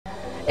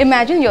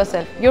Imagine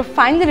yourself, you're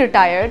finally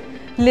retired,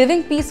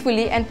 living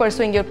peacefully and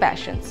pursuing your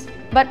passions.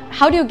 But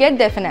how do you get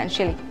there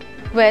financially?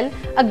 Well,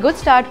 a good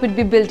start would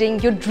be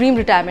building your dream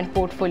retirement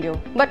portfolio.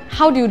 But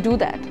how do you do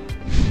that?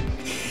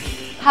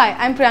 Hi,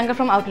 I'm Priyanka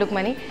from Outlook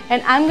Money,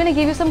 and I'm going to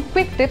give you some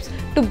quick tips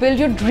to build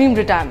your dream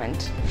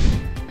retirement.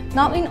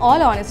 Now, in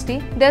all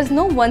honesty, there's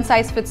no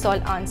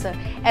one-size-fits-all answer,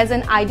 as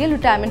an ideal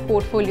retirement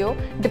portfolio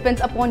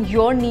depends upon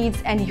your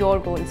needs and your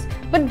goals.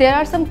 But there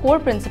are some core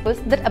principles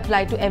that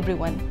apply to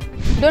everyone.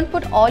 Don't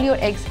put all your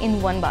eggs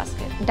in one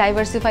basket.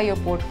 Diversify your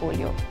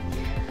portfolio.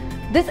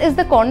 This is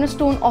the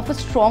cornerstone of a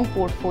strong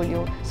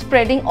portfolio.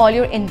 Spreading all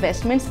your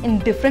investments in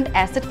different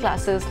asset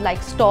classes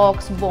like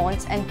stocks,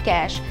 bonds, and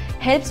cash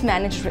helps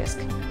manage risk.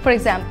 For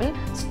example,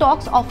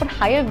 stocks offer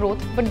higher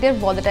growth, but they're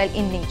volatile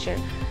in nature.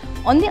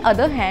 On the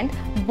other hand,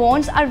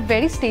 bonds are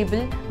very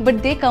stable,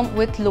 but they come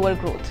with lower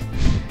growth.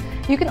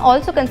 You can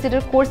also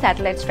consider core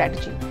satellite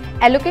strategy.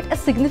 Allocate a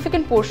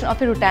significant portion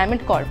of your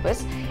retirement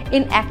corpus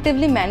in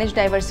actively managed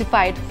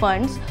diversified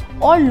funds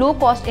or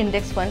low-cost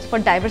index funds for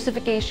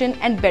diversification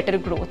and better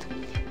growth.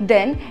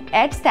 Then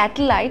add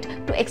satellite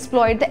to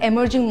exploit the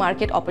emerging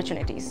market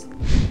opportunities.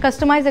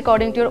 Customize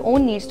according to your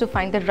own needs to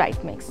find the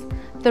right mix.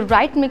 The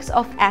right mix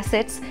of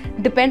assets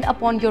depend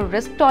upon your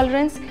risk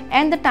tolerance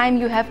and the time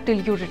you have till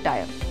you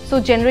retire. So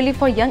generally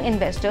for young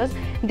investors,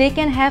 they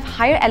can have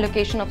higher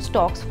allocation of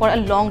stocks for a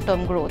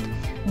long-term growth.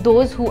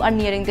 Those who are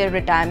nearing their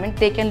retirement,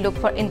 they can look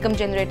for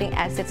income-generating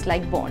assets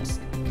like bonds.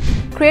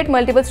 Create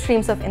multiple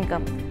streams of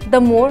income. The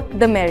more,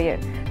 the merrier.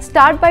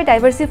 Start by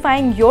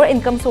diversifying your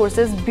income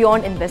sources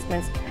beyond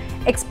investments.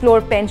 Explore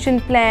pension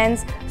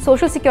plans,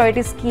 social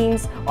security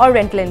schemes, or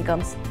rental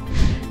incomes.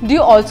 Do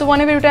you also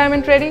want to be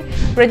retirement ready?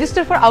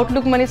 Register for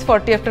Outlook Money's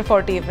 40 After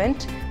 40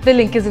 event. The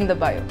link is in the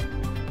bio.